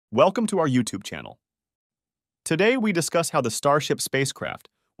Welcome to our YouTube channel. Today we discuss how the Starship spacecraft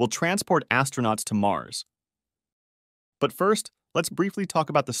will transport astronauts to Mars. But first, let's briefly talk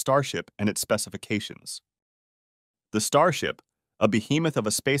about the Starship and its specifications. The Starship, a behemoth of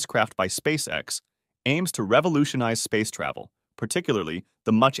a spacecraft by SpaceX, aims to revolutionize space travel, particularly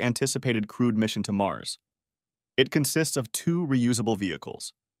the much-anticipated crewed mission to Mars. It consists of two reusable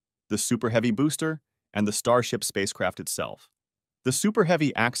vehicles, the Super Heavy booster and the Starship spacecraft itself. The Super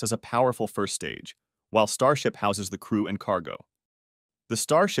Heavy acts as a powerful first stage, while Starship houses the crew and cargo. The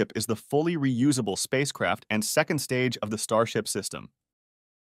Starship is the fully reusable spacecraft and second stage of the Starship system.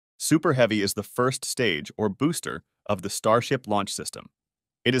 Super Heavy is the first stage, or booster, of the Starship launch system.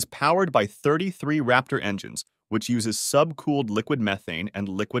 It is powered by 33 Raptor engines, which uses subcooled liquid methane and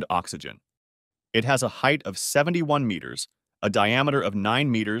liquid oxygen. It has a height of 71 meters, a diameter of 9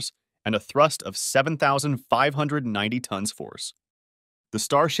 meters, and a thrust of 7,590 tons force. The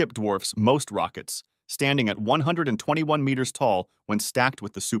Starship dwarfs most rockets, standing at 121 meters tall when stacked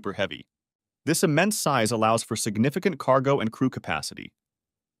with the Super Heavy. This immense size allows for significant cargo and crew capacity.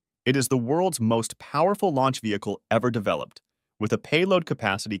 It is the world's most powerful launch vehicle ever developed, with a payload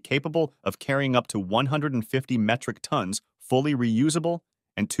capacity capable of carrying up to 150 metric tons fully reusable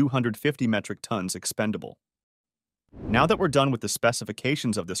and 250 metric tons expendable. Now that we're done with the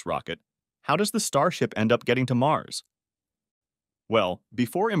specifications of this rocket, how does the Starship end up getting to Mars? Well,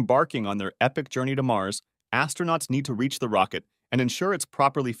 before embarking on their epic journey to Mars, astronauts need to reach the rocket and ensure it's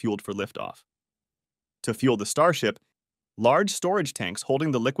properly fueled for liftoff. To fuel the Starship, large storage tanks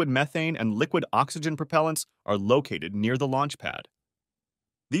holding the liquid methane and liquid oxygen propellants are located near the launch pad.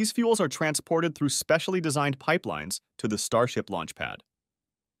 These fuels are transported through specially designed pipelines to the Starship launch pad.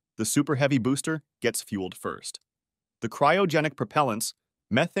 The Super Heavy booster gets fueled first. The cryogenic propellants,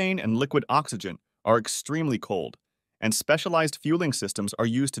 methane and liquid oxygen, are extremely cold, and specialized fueling systems are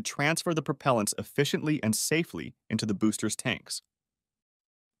used to transfer the propellants efficiently and safely into the booster's tanks.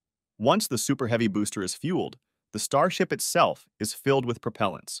 Once the Super Heavy booster is fueled, the Starship itself is filled with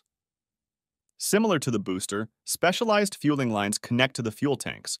propellants. Similar to the booster, specialized fueling lines connect to the fuel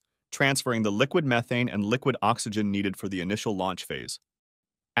tanks, transferring the liquid methane and liquid oxygen needed for the initial launch phase.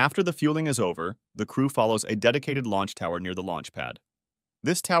 After the fueling is over, the crew follows a dedicated launch tower near the launch pad.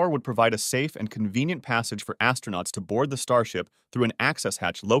 This tower would provide a safe and convenient passage for astronauts to board the Starship through an access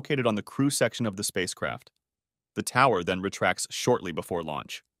hatch located on the crew section of the spacecraft. The tower then retracts shortly before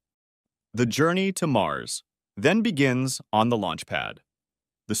launch. The journey to Mars then begins on the launch pad.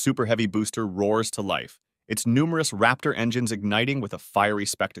 The Super Heavy booster roars to life, its numerous Raptor engines igniting with a fiery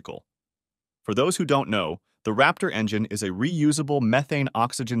spectacle. For those who don't know, the Raptor engine is a reusable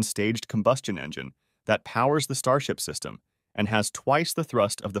methane-oxygen staged combustion engine that powers the Starship system and has twice the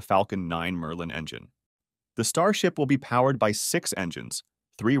thrust of the Falcon 9 Merlin engine. The Starship will be powered by 6 engines,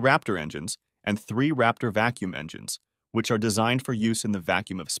 3 Raptor engines, and 3 Raptor vacuum engines, which are designed for use in the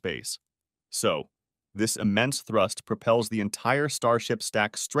vacuum of space. So, this immense thrust propels the entire Starship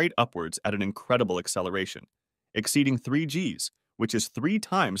stack straight upwards at an incredible acceleration, exceeding 3 Gs, which is 3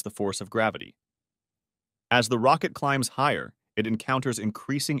 times the force of gravity. As the rocket climbs higher, it encounters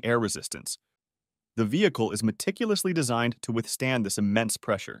increasing air resistance. The vehicle is meticulously designed to withstand this immense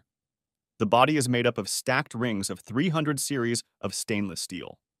pressure. The body is made up of stacked rings of 300 series of stainless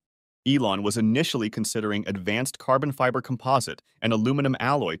steel. Elon was initially considering advanced carbon fiber composite and aluminum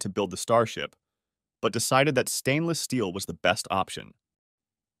alloy to build the Starship, but decided that stainless steel was the best option.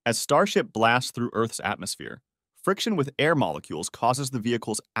 As Starship blasts through Earth's atmosphere, friction with air molecules causes the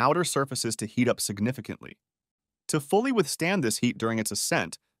vehicle's outer surfaces to heat up significantly. To fully withstand this heat during its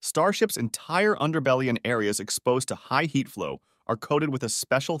ascent, Starship's entire underbelly and areas exposed to high heat flow are coated with a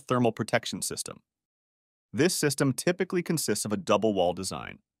special thermal protection system. This system typically consists of a double-wall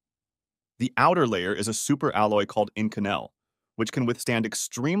design. The outer layer is a super alloy called Inconel, which can withstand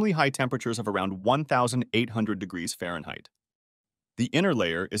extremely high temperatures of around 1,800 degrees Fahrenheit. The inner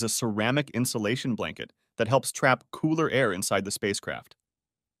layer is a ceramic insulation blanket that helps trap cooler air inside the spacecraft.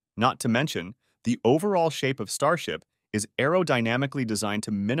 Not to mention, the overall shape of Starship is aerodynamically designed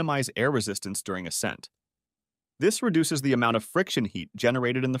to minimize air resistance during ascent. This reduces the amount of friction heat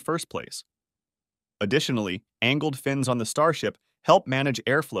generated in the first place. Additionally, angled fins on the Starship help manage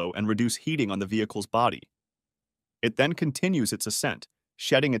airflow and reduce heating on the vehicle's body. It then continues its ascent,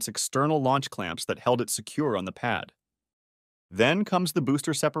 shedding its external launch clamps that held it secure on the pad. Then comes the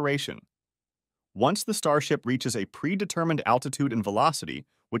booster separation. Once the Starship reaches a predetermined altitude and velocity,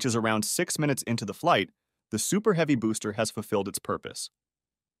 which is around 6 minutes into the flight, the Super Heavy booster has fulfilled its purpose.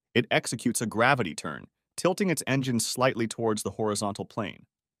 It executes a gravity turn, tilting its engines slightly towards the horizontal plane.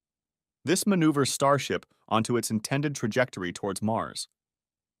 This maneuvers Starship onto its intended trajectory towards Mars.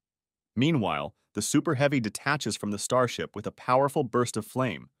 Meanwhile, the Super Heavy detaches from the Starship with a powerful burst of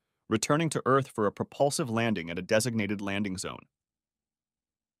flame, returning to Earth for a propulsive landing at a designated landing zone.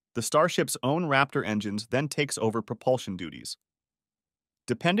 The Starship's own Raptor engines then takes over propulsion duties.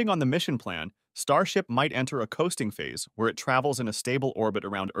 Depending on the mission plan, Starship might enter a coasting phase where it travels in a stable orbit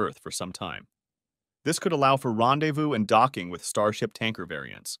around Earth for some time. This could allow for rendezvous and docking with Starship tanker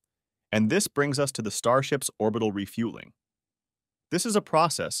variants. And this brings us to the Starship's orbital refueling. This is a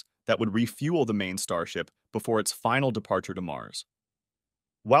process that would refuel the main Starship before its final departure to Mars.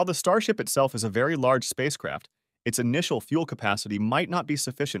 While the Starship itself is a very large spacecraft, its initial fuel capacity might not be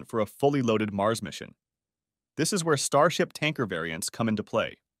sufficient for a fully loaded Mars mission. This is where Starship tanker variants come into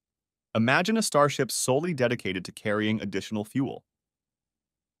play. Imagine a Starship solely dedicated to carrying additional fuel.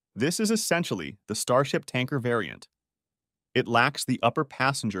 This is essentially the Starship tanker variant. It lacks the upper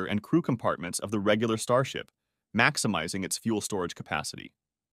passenger and crew compartments of the regular Starship, maximizing its fuel storage capacity.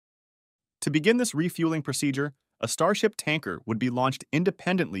 To begin this refueling procedure, a Starship tanker would be launched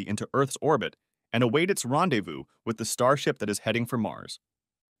independently into Earth's orbit and await its rendezvous with the Starship that is heading for Mars.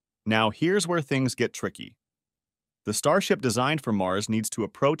 Now here's where things get tricky. The Starship designed for Mars needs to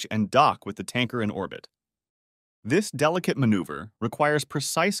approach and dock with the tanker in orbit. This delicate maneuver requires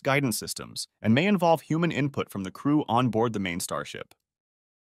precise guidance systems and may involve human input from the crew on board the main Starship.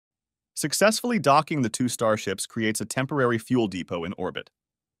 Successfully docking the two Starships creates a temporary fuel depot in orbit.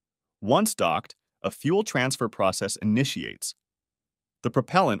 Once docked, a fuel transfer process initiates. The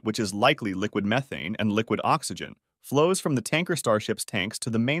propellant, which is likely liquid methane and liquid oxygen, flows from the tanker Starship's tanks to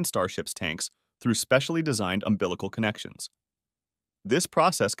the main Starship's tanks through specially designed umbilical connections. This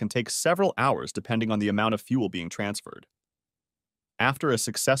process can take several hours depending on the amount of fuel being transferred. After a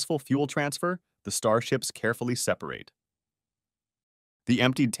successful fuel transfer, the Starships carefully separate. The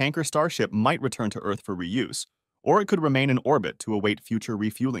emptied tanker Starship might return to Earth for reuse, or it could remain in orbit to await future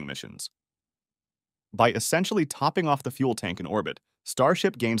refueling missions. By essentially topping off the fuel tank in orbit,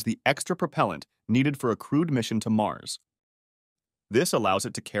 Starship gains the extra propellant needed for a crewed mission to Mars. This allows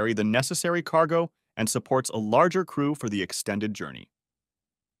it to carry the necessary cargo and supports a larger crew for the extended journey.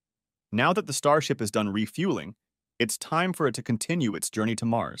 Now that the Starship is done refueling, it's time for it to continue its journey to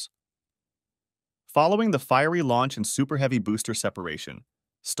Mars. Following the fiery launch and Super Heavy booster separation,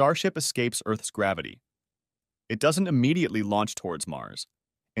 Starship escapes Earth's gravity. It doesn't immediately launch towards Mars.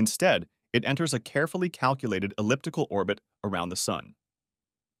 Instead, it enters a carefully calculated elliptical orbit around the Sun.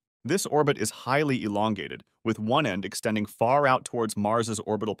 This orbit is highly elongated, with one end extending far out towards Mars's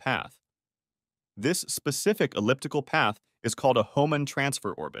orbital path. This specific elliptical path is called a Hohmann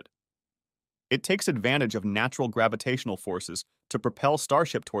transfer orbit. It takes advantage of natural gravitational forces to propel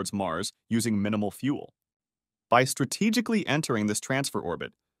Starship towards Mars using minimal fuel. By strategically entering this transfer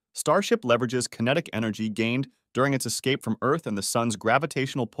orbit, Starship leverages kinetic energy gained during its escape from Earth and the Sun's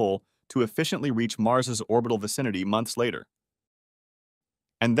gravitational pull to efficiently reach Mars's orbital vicinity months later.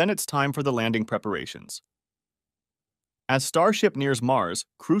 And then it's time for the landing preparations. As Starship nears Mars,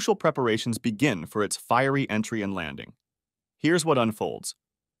 crucial preparations begin for its fiery entry and landing. Here's what unfolds.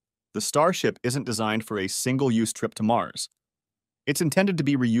 The Starship isn't designed for a single-use trip to Mars. It's intended to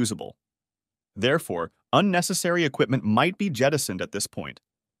be reusable. Therefore, unnecessary equipment might be jettisoned at this point.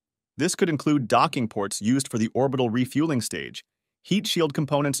 This could include docking ports used for the orbital refueling stage, heat shield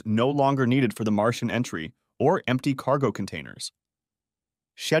components no longer needed for the Martian entry, or empty cargo containers.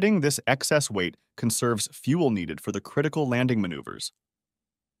 Shedding this excess weight conserves fuel needed for the critical landing maneuvers.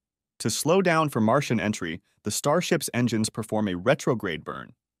 To slow down for Martian entry, the Starship's engines perform a retrograde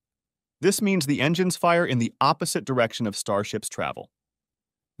burn. This means the engines fire in the opposite direction of Starship's travel.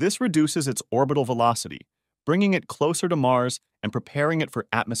 This reduces its orbital velocity, bringing it closer to Mars and preparing it for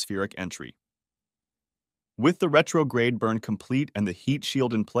atmospheric entry. With the retrograde burn complete and the heat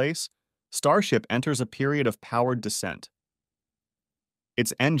shield in place, Starship enters a period of powered descent.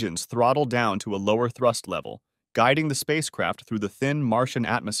 Its engines throttle down to a lower thrust level, guiding the spacecraft through the thin Martian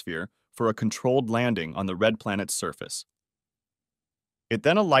atmosphere for a controlled landing on the red planet's surface. It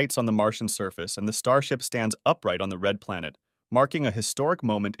then alights on the Martian surface and the Starship stands upright on the red planet, marking a historic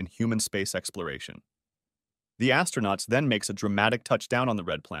moment in human space exploration. The astronauts then makes a dramatic touchdown on the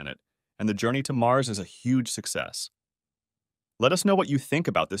red planet, and the journey to Mars is a huge success. Let us know what you think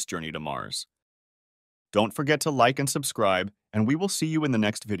about this journey to Mars. Don't forget to like and subscribe, and we will see you in the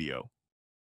next video.